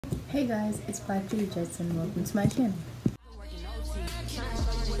Hey guys, it's Black Chitchat and welcome to my channel.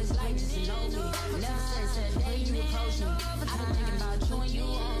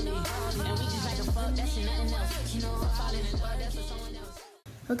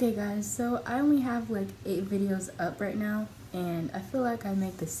 Okay guys, so I only have like 8 videos up right now, and I feel like I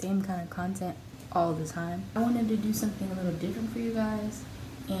make the same kind of content all the time. I wanted to do something a little different for you guys,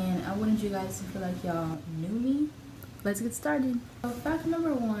 and I wanted you guys to feel like y'all knew me. Let's get started. So fact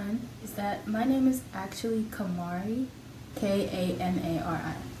number 1 is that my name is actually Kamari,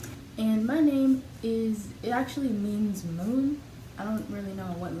 K-A-M-A-R-I. And my name it actually means moon. I don't really know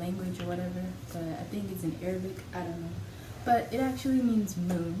what language or whatever, but I think it's in Arabic, I don't know. But it actually means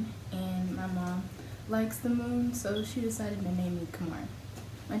moon, and my mom likes the moon, so she decided to name me Kamari.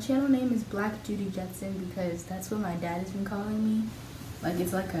 My channel name is Black Judy Jetson because that's what my dad has been calling me. Like,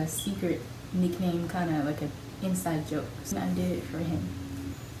 it's like a secret nickname, kind of like an inside joke. So I did it for him.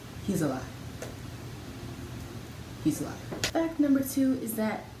 He's alive. He's alive. Fact number 2 is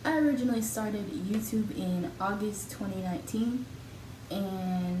that I originally started YouTube in August 2019,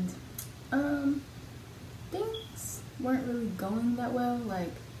 and things weren't really going that well.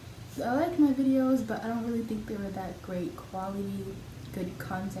 Like, I liked my videos, but I don't really think they were that great quality, good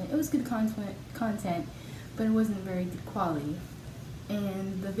content. It was good content, but it wasn't very good quality.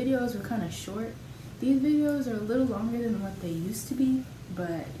 And the videos were kind of short. These videos are a little longer than what they used to be,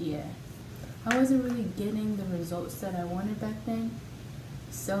 but yeah. I wasn't really getting the results that I wanted back then.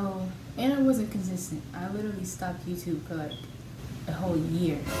 So, and I wasn't consistent. I literally stopped YouTube for like a whole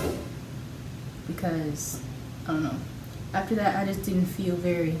year because, I don't know. After that, I just didn't feel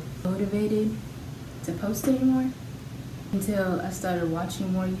very motivated to post anymore until I started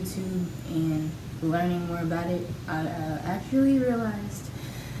watching more YouTube and learning more about it. I actually realized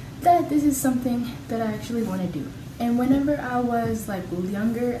that this is something that I actually want to do. And whenever I was like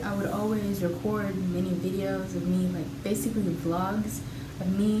younger, I would always record many videos of me, like basically vlogs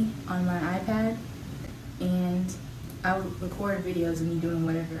of me on my iPad, and I would record videos of me doing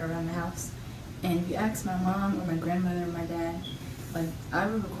whatever around the house. And if you ask my mom or my grandmother or my dad, like, I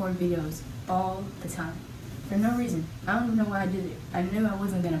would record videos all the time for no reason. I don't even know why I did it. I knew I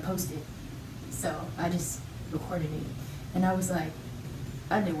wasn't gonna post it, so I just recorded it. And I was like,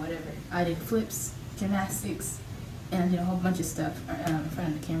 I did whatever. I did flips, gymnastics, and I did a whole bunch of stuff in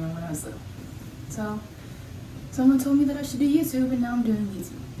front of the camera when I was little. So someone told me that I should do YouTube, and now I'm doing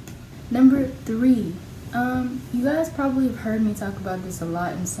YouTube. Number 3. You guys probably have heard me talk about this a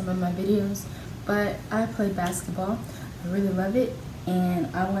lot in some of my videos, but I play basketball. I really love it,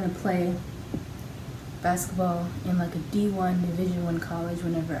 and I want to play basketball in like a D1 Division I college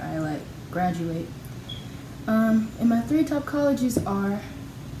whenever I like graduate. And my 3 top colleges are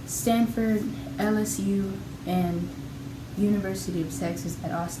Stanford, LSU, and University of Texas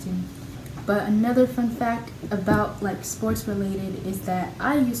at Austin. But another fun fact about like sports related is that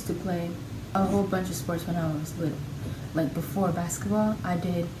I used to play a whole bunch of sports when I was little. Like before basketball, I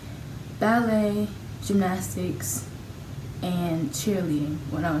did ballet, gymnastics, and cheerleading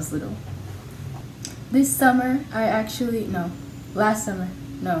when I was little. This summer, last summer,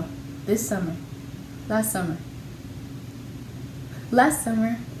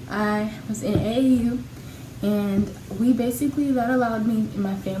 I was in AAU, and that allowed me and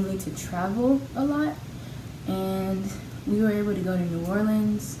my family to travel a lot, and we were able to go to New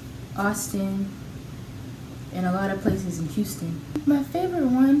Orleans, Austin, and a lot of places in Houston. My favorite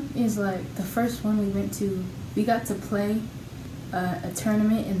one is like the first one we went to. We got to play a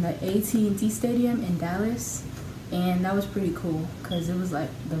tournament in the AT&T Stadium in Dallas, and that was pretty cool because it was like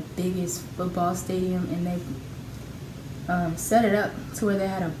the biggest football stadium, and they set it up to where they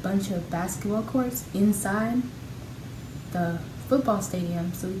had a bunch of basketball courts inside the football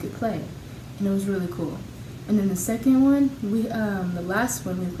stadium so we could play, and it was really cool. And then the second one, the last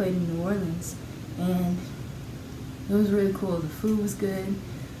one we played in New Orleans, and it was really cool. The food was good.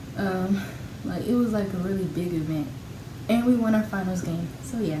 Like, it was like a really big event, and we won our finals game.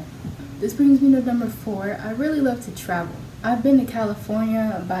 So yeah, this brings me to number 4. I really love to travel. I've been to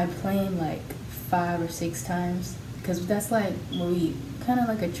California by plane like 5 or 6 times because that's like kind of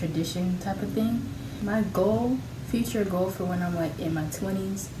like a tradition type of thing. My future goal for when I'm like in my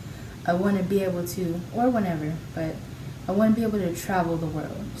 20s, I want to be able to, or whenever, but I want to be able to travel the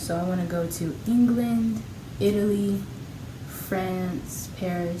world. So I want to go to England, Italy, France,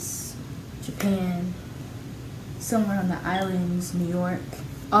 Paris, Japan, somewhere on the islands, New York,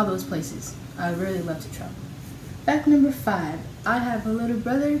 all those places. I really love to travel. Fact number 5, I have a little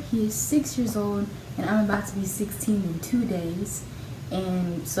brother. He is 6 years old, and I'm about to be 16 in 2 days.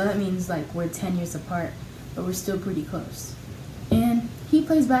 And so that means like we're 10 years apart, but we're still pretty close. And he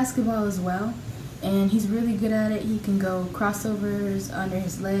plays basketball as well, and he's really good at it. He can go crossovers under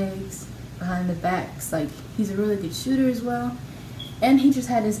his legs, behind the backs. Like, he's a really good shooter as well. And he just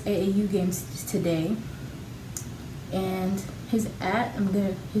had his AAU games today. And his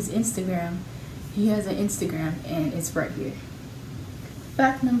Instagram, he has an Instagram, and it's right here.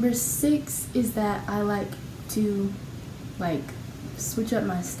 Fact number 6 is that I like to switch up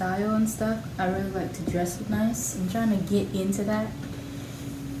my style and stuff. I really like to dress nice. I'm trying to get into that.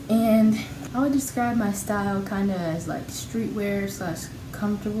 And I would describe my style kind of as like streetwear /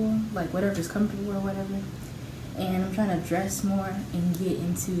 comfortable, like whatever's comfortable or whatever. And I'm trying to dress more and get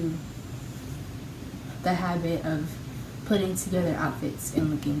into the habit of putting together outfits and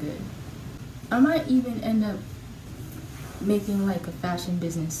looking good. I might even end up making like a fashion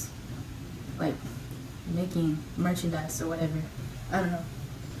business, like making merchandise or whatever. I don't know.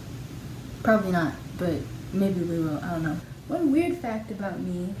 Probably not, but maybe we will. I don't know. One weird fact about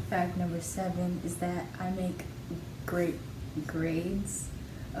me, fact number 7, is that I make great grades.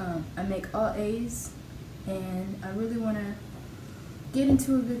 I make all A's, and I really want to get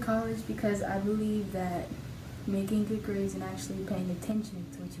into a good college because I believe that making good grades and actually paying attention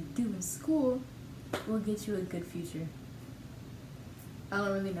to what you do in school will get you a good future. I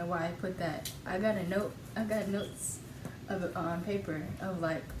don't really know why I put that. I got notes of it on paper of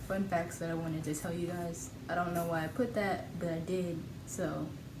like fun facts that I wanted to tell you guys. I don't know why I put that, but I did. So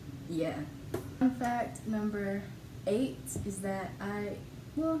yeah. Fun fact number 8 is that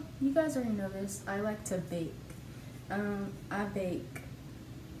well, you guys already know this. I like to bake. I bake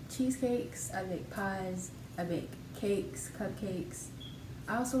cheesecakes, I bake pies, I bake cakes, cupcakes.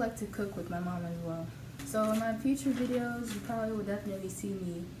 I also like to cook with my mom as well. So in my future videos, you probably will definitely see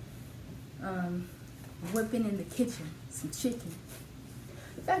me whipping in the kitchen some chicken.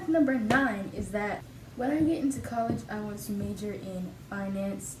 Fact number 9 is that when I get into college, I want to major in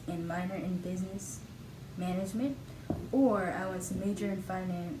finance and minor in business management, or I want to major in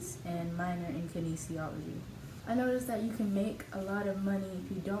finance and minor in kinesiology. I noticed that you can make a lot of money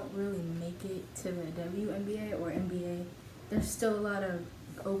if you don't really make it to the WNBA or NBA. There's still a lot of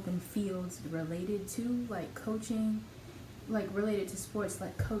open fields related to like coaching, like related to sports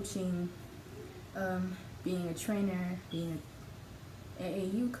like coaching, being a trainer, being an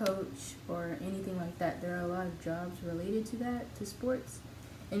AAU coach, or anything like that. There are a lot of jobs related to that, to sports,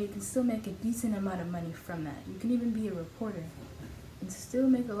 and you can still make a decent amount of money from that. You can even be a reporter and still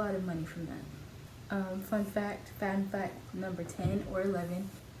make a lot of money from that. Fun fact number 10 or 11.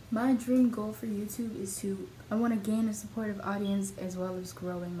 My dream goal for YouTube is I want to gain a supportive audience as well as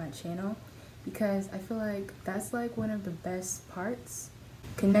growing my channel, because I feel like that's like one of the best parts,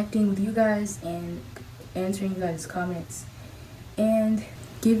 connecting with you guys and answering you guys' comments and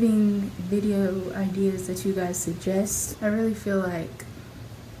giving video ideas that you guys suggest. I really feel like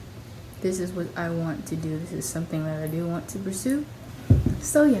this is what I want to do. This is something that I do want to pursue.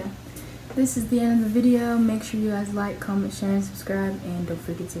 So yeah. This is the end of the video. Make sure you guys like, comment, share, and subscribe, and don't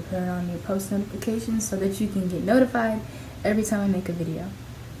forget to turn on your post notifications so that you can get notified every time I make a video.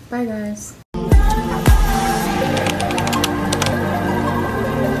 Bye guys.